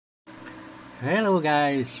Hello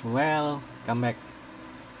guys, welcome back.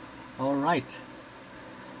 Alright,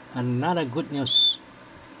 another good news.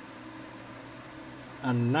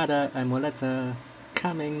 Another emulator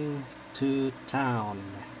coming to town.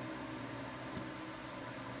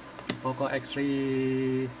 Poco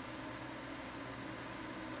F3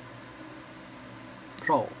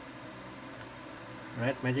 Pro,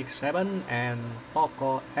 Red Magic 7 and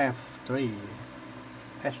Poco F3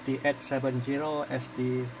 SD 870,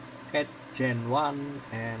 SD 8 Gen 1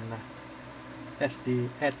 and SD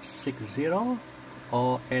 860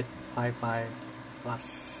 or 855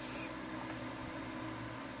 plus.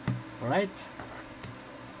 Alright,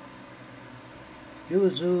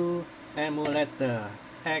 YUZU emulator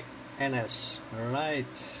XNS.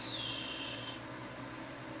 Right,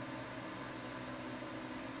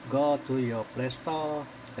 go to your Play Store,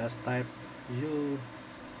 just type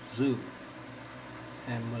YUZU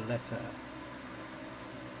emulator.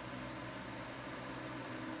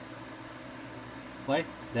 Wait,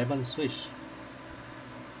 Demon Switch.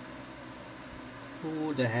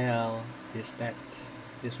 Who the hell is that?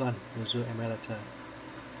 This one, YUZU emulator.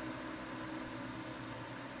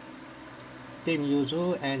 Team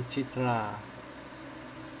YUZU and Chitra.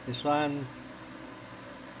 This one,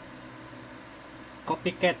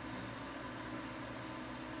 copycat.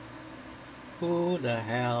 Who the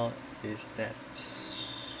hell is that?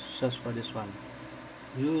 Search for this one,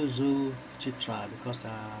 YUZU Chitra, because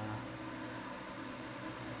the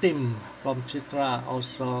team from Chitra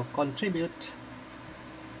also contribute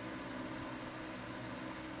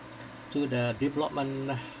to the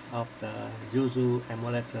development of the YUZU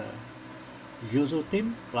emulator. YUZU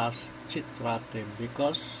team plus Chitra team,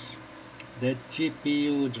 because the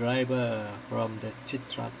GPU driver from the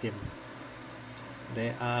Chitra team,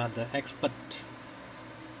 they are the expert.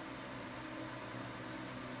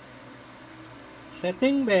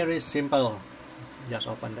 Setting very simple. Just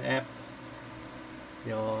open the app.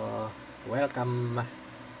 You're welcome.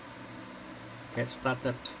 Get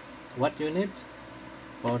started. What you need: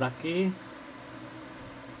 product key,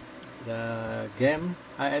 the game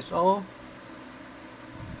ISO,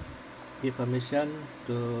 give permission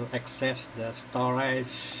to access the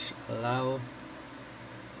storage, allow.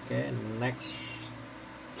 Okay, next,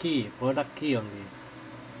 key, product key only.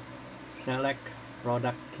 Select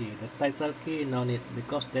product key. The title key no need,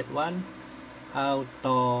 because that one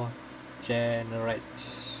auto generate.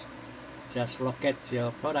 Just locate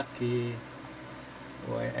your product key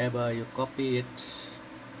wherever you copy it,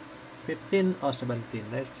 15 or 17.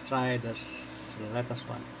 Let's try this latest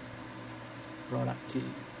one, product key.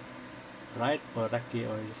 Right, product key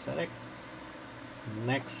already select.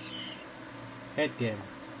 Next, add game.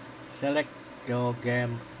 Select your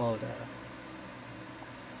game folder.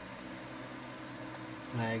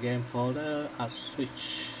 My game folder, I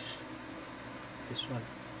switch this one.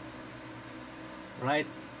 Right,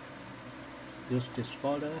 use this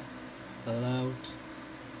folder, allowed,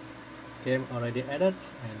 game already added,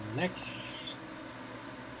 and next,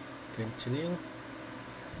 continue.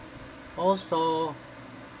 Also,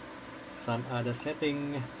 some other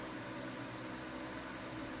setting.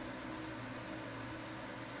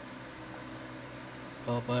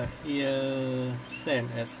 Over here, same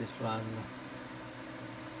as this one.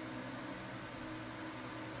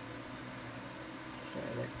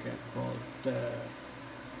 Select a folder.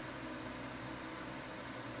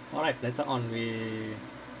 Alright, later on we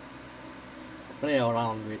play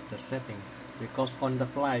around with the setting, because on the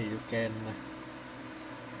fly you can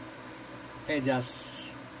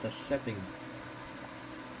adjust the setting.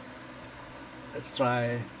 Let's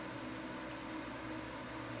try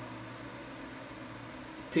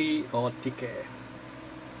TOTk.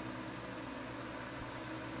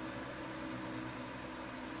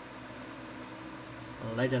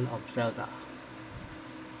 Legend of Zelda.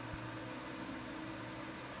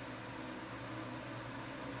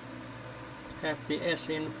 FPS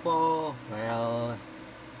info, well,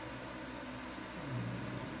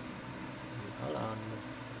 hold on,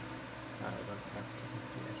 I don't have the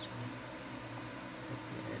FPS.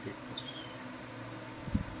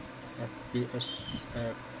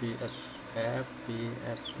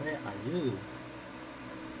 FPS, where are you?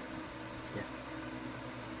 Yeah.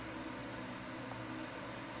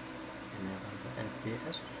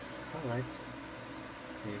 FPS. Alright,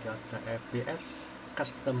 we got the FPS,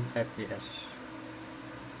 custom FPS.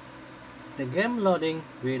 The game loading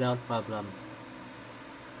without problem.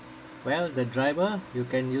 Well, the driver, you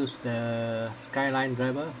can use the Skyline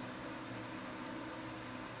driver.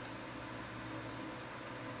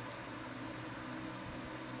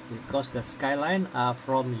 Because the Skyline are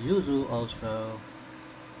from YUZU also.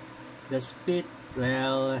 The speed,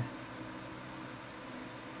 well,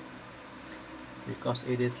 because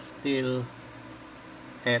it is still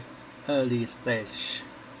at early stage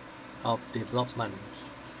of development.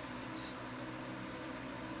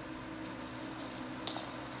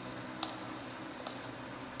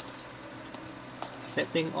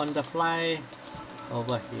 Setting on the fly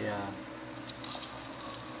over here.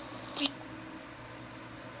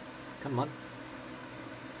 Come on.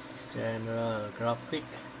 General graphic.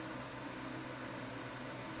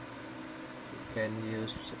 You can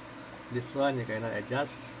use this one, you cannot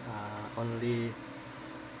adjust, only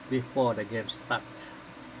before the game start.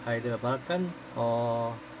 Either Balkan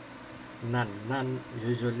or none. None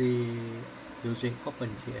usually using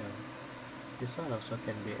OpenGL. This one also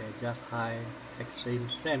can be adjusted high, extreme,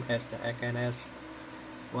 same as the HNS.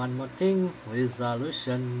 One more thing,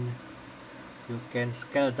 resolution. You can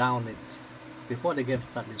scale down it before the game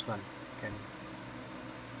start. This one you can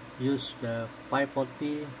use the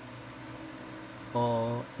 540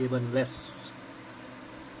 or even less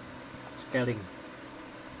scaling.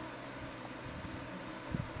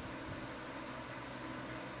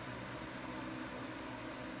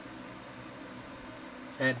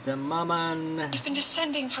 At the moment, We've been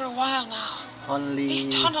descending for a while now. Only these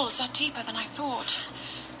tunnels are deeper than I thought.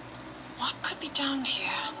 What could be down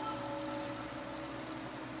here?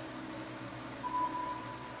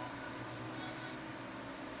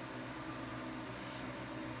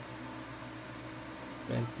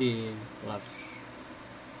 plus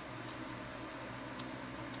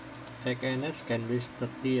HNS can reach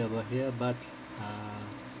 30 over here, but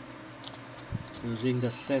using the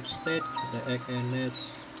save state, the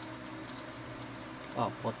HNS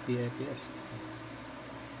 40 FPS.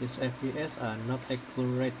 These FPS are not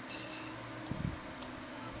accurate.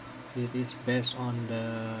 It is based on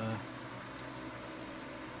the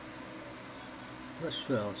not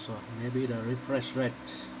sure also, maybe the refresh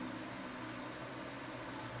rate.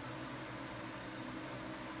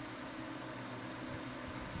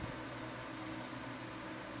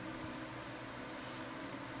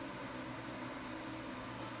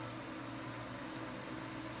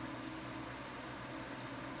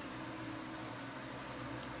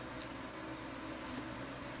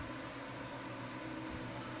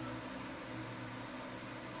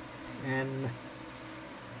 And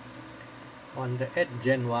on the 8th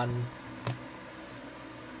Gen 1,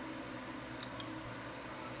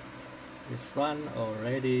 this one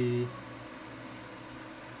already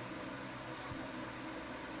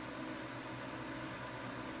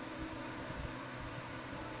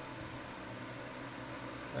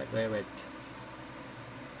wait,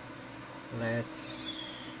 let's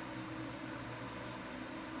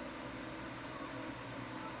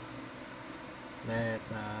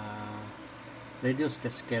reduce the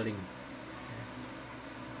scaling.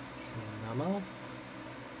 So normal.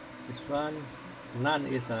 This one, none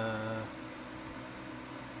is a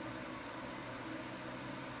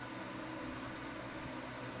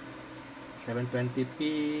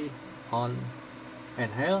 720p on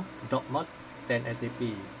handheld, dock mode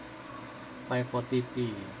 1080p, 540p.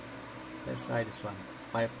 Let's try this one,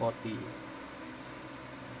 540.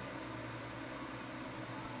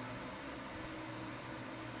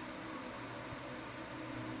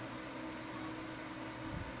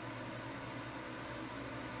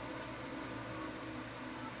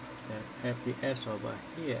 FPS over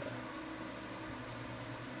here.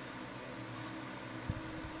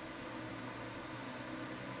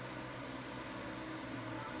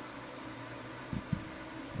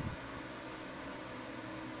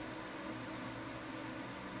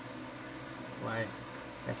 Why?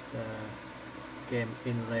 That's the game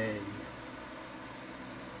inlay.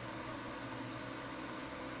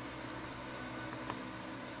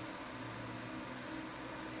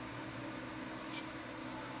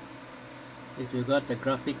 If you got the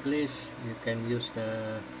graphic list, you can use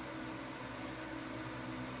the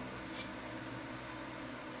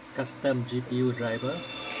custom GPU driver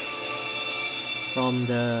from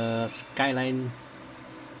the Skyline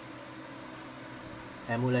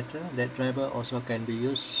emulator. That driver also can be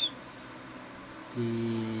used.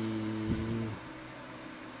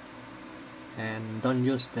 And don't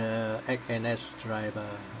use the HNS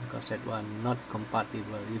driver because that one not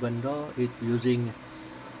compatible, even though it using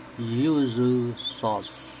YUZU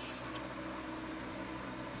source.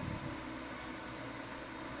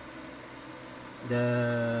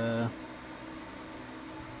 The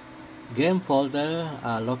game folder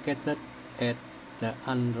are located at the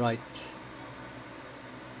Android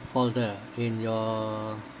folder in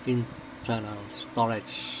your internal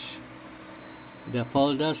storage. The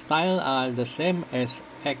folder style are the same as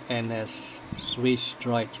HNS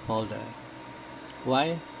crdroid folder.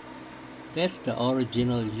 Why? That's the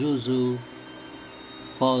original YUZU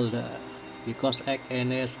folder because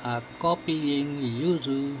XNS are copying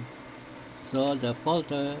YUZU, so the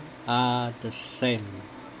folder are the same.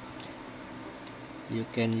 You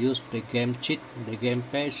can use the game cheat, the game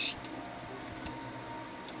page,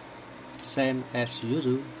 same as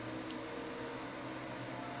YUZU.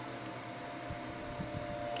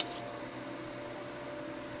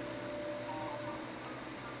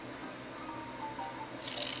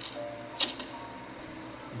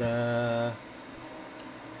 The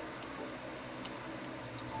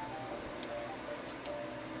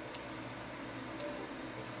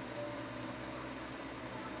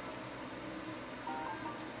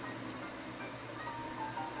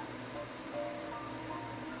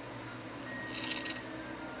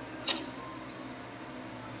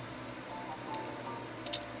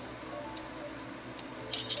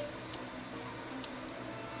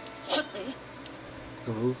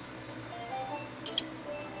Ooh.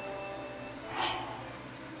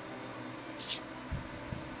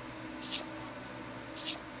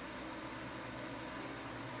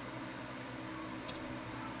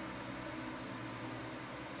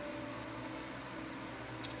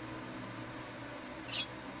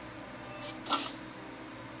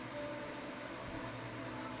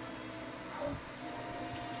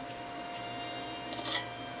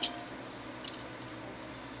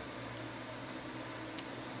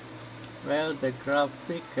 Well, the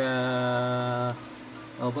graphic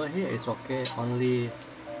over here is okay, only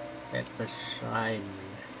at the shrine.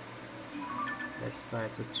 Let's try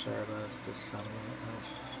to traverse to somewhere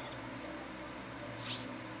else.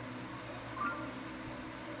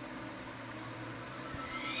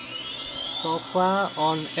 So far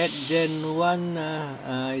on at Gen 1,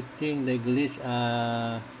 I think the glitch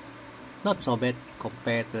are not so bad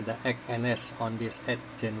compared to the XNS on this at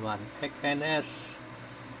Gen 1. XNS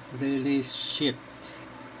really shift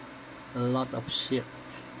a lot of shit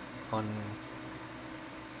on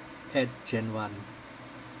at Gen 1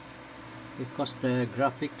 because the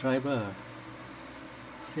graphic driver,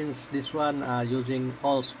 since this one are using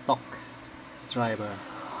all stock driver,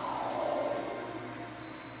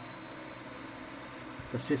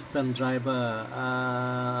 the system driver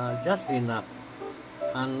are just enough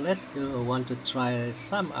unless you want to try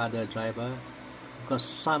some other driver, because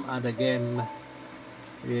some other game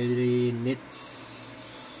really needs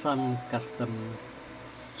some custom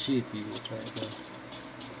GPU driver.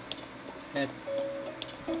 At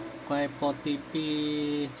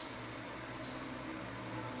 540p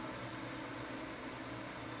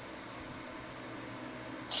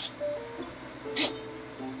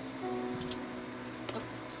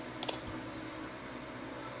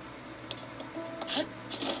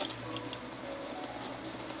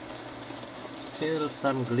still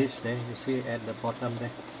some glitch there, you see at the bottom there,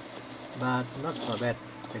 but not so bad,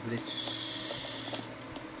 the glitch.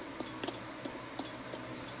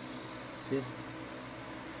 See,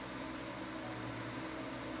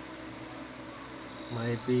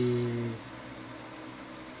 maybe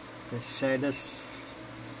the shaders,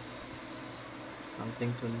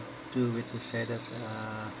 something to do with the shaders,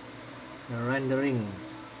 the rendering,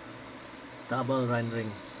 double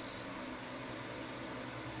rendering.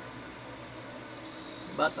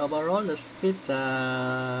 But overall the speed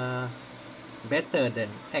better than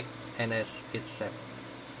XNS itself.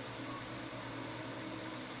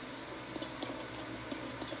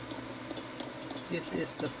 This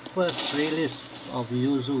is the first release of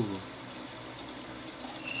YUZU.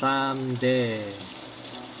 Someday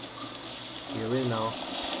you will know.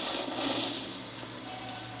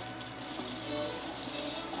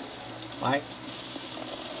 Right?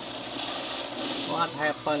 What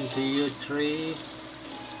happened to you three?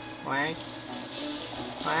 Why?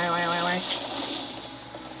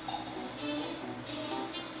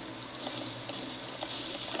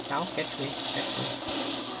 Now catch me.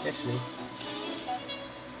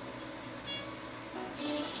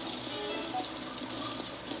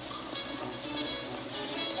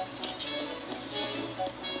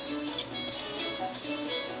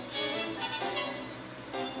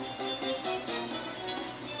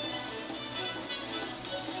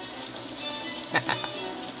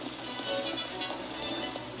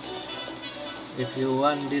 If you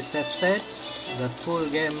want this set state, the full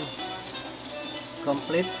game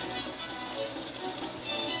complete,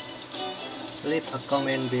 leave a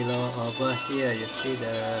comment below. Over here you see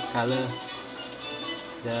the color,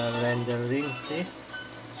 the rendering, see?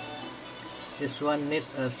 This one need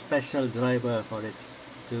a special driver for it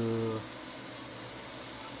to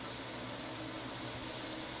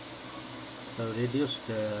reduce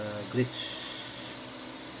the glitch.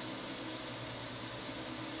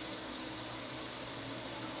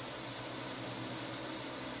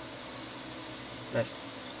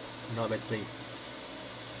 That's no battery.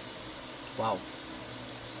 Wow,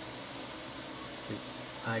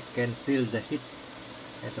 I can feel the heat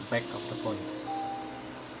at the back of the phone.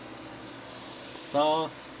 So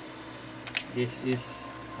this is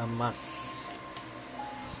a must.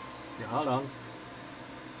 Okay, hold on.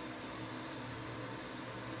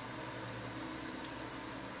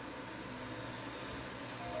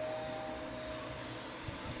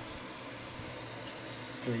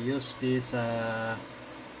 To use this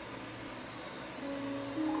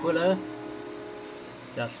cooler,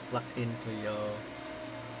 just plug into your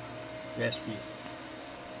USB.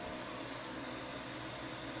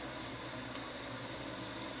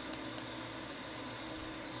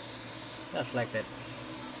 Just like that.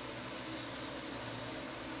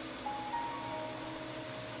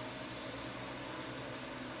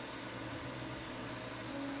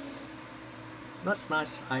 Not much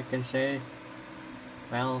I can say.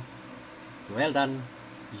 Well done,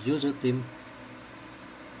 YUZU team.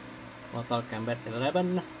 Mortal Kombat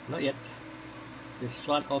 11, not yet. This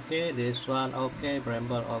one okay, this one okay,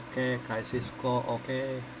 Bramble okay, Crisis Core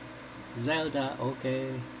okay, Zelda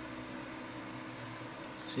okay.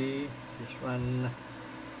 See, this one,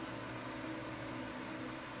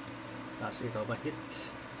 does it overheat?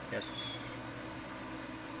 Yes.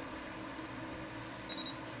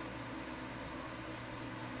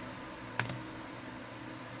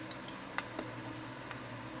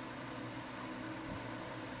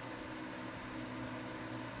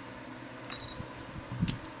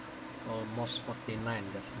 Almost 49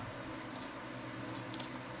 just now.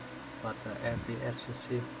 But the FPS you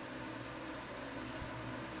see,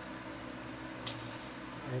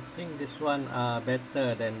 I think this one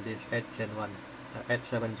better than this Edge Gen 1, the Edge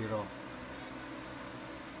 70.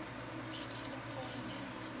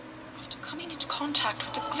 After coming into contact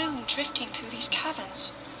with the gloom drifting through these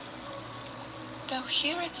caverns. Though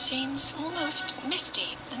here it seems almost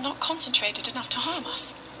misty and not concentrated enough to harm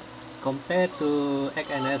us. Compared to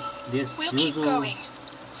XNS, this We'll keep YUZU going.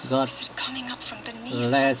 got With it coming up from beneath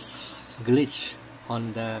less glitch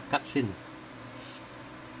on the cutscene.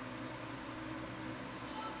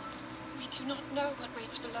 We do not know what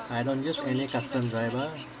waits below. I don't use so we any need to be custom ready for driver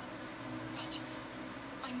anything. But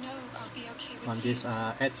I know I'll be okay with on you. this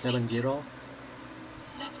Edge 70.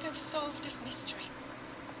 Let's go solve this mystery.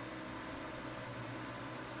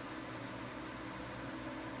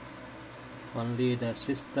 Only the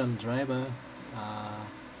system driver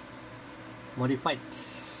modified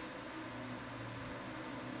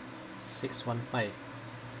 615.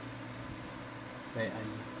 Where are you?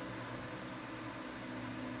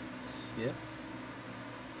 Here.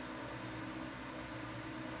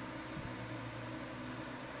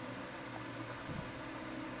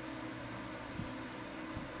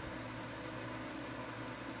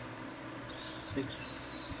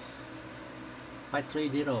 Six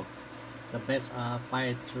 530. The best are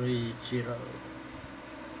 530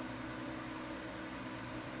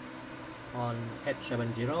 on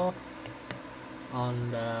H70.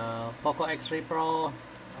 On the Poco X3 Pro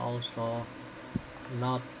also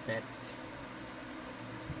not bad.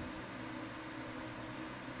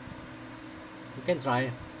 You can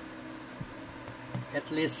try at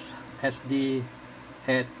least SD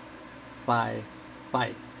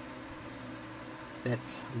 855.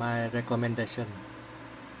 That's my recommendation.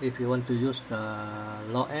 If you want to use the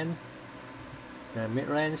low end, the mid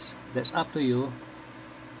range, that's up to you,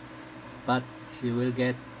 but you will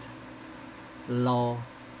get low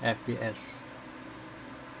FPS,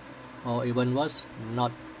 or even worse,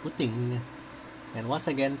 not booting. And once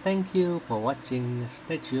again, thank you for watching.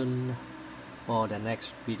 Stay tuned for the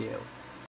next video.